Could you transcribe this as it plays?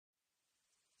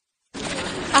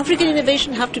African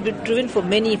innovation have to be driven for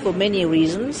many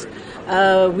reasons.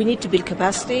 We need to build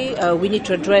capacity. We need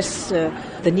to address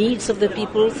the needs of the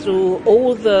people through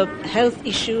all the health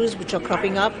issues which are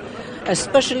cropping up.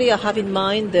 Especially I have in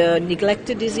mind the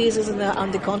neglected diseases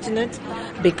on the continent,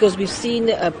 because we've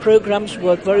seen programs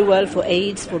work very well for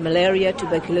AIDS, for malaria,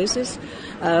 tuberculosis,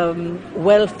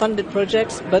 well-funded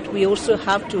projects, but we also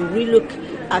have to relook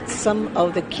at some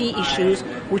of the key issues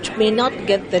which may not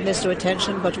get the necessary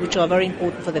attention but which are very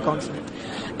important for the continent.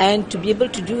 And to be able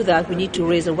to do that, we need to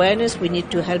raise awareness, we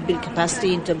need to help build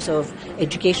capacity in terms of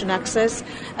education access,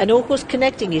 and of course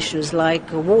connecting issues like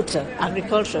water,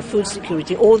 agriculture, food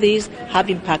security. All these have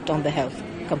impact on the health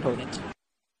component.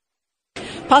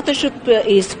 Partnership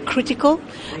is critical,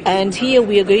 and here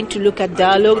we are going to look at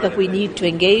dialogue that we need to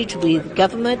engage with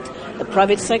government, the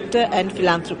private sector and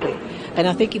philanthropy. And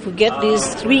I think if we get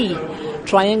these three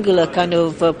triangular kind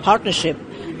of partnership,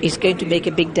 it's going to make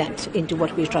a big dent into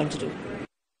what we're trying to do.